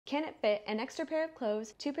Can it fit an extra pair of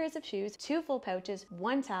clothes, 2 pairs of shoes, 2 full pouches,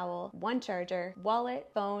 1 towel, 1 charger, wallet,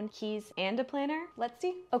 phone, keys, and a planner? Let's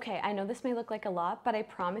see. Okay, I know this may look like a lot, but I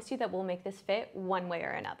promise you that we'll make this fit one way or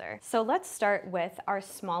another. So let's start with our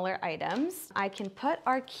smaller items. I can put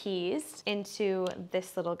our keys into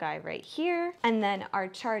this little guy right here, and then our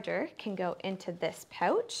charger can go into this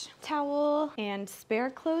pouch. Towel and spare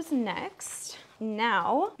clothes next.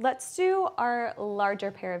 Now, let's do our larger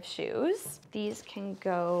pair of shoes. These can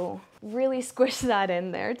go, really squish that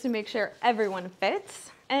in there to make sure everyone fits.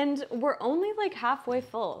 And we're only like halfway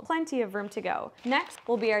full. Plenty of room to go. Next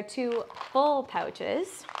will be our 2 full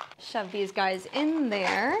pouches. Shove these guys in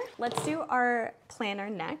there. Let's do our planner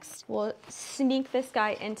next. We'll sneak this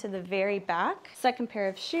guy into the very back. Second pair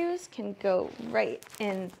of shoes can go right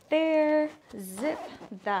in there. Zip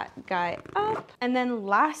that guy up. And then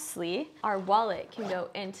lastly, our wallet can go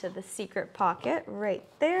into the secret pocket right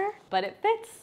there, but it fits.